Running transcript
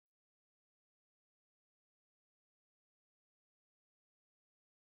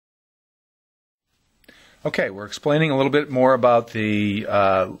Okay, we're explaining a little bit more about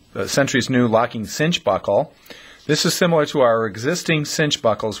the Sentry's new locking cinch buckle. This is similar to our existing cinch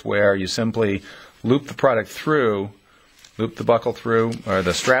buckles where you simply loop the product through, loop the buckle through, or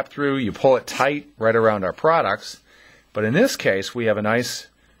the strap through, you pull it tight right around our products. But in this case, we have a nice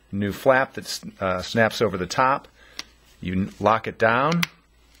new flap that snaps over the top. You lock it down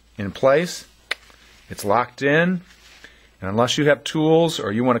in place. It's locked in. And unless you have tools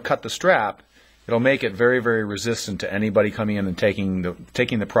or you want to cut the strap, it'll make it very, very resistant to anybody coming in and taking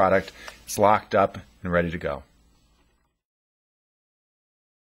the product. It's locked up and ready to go.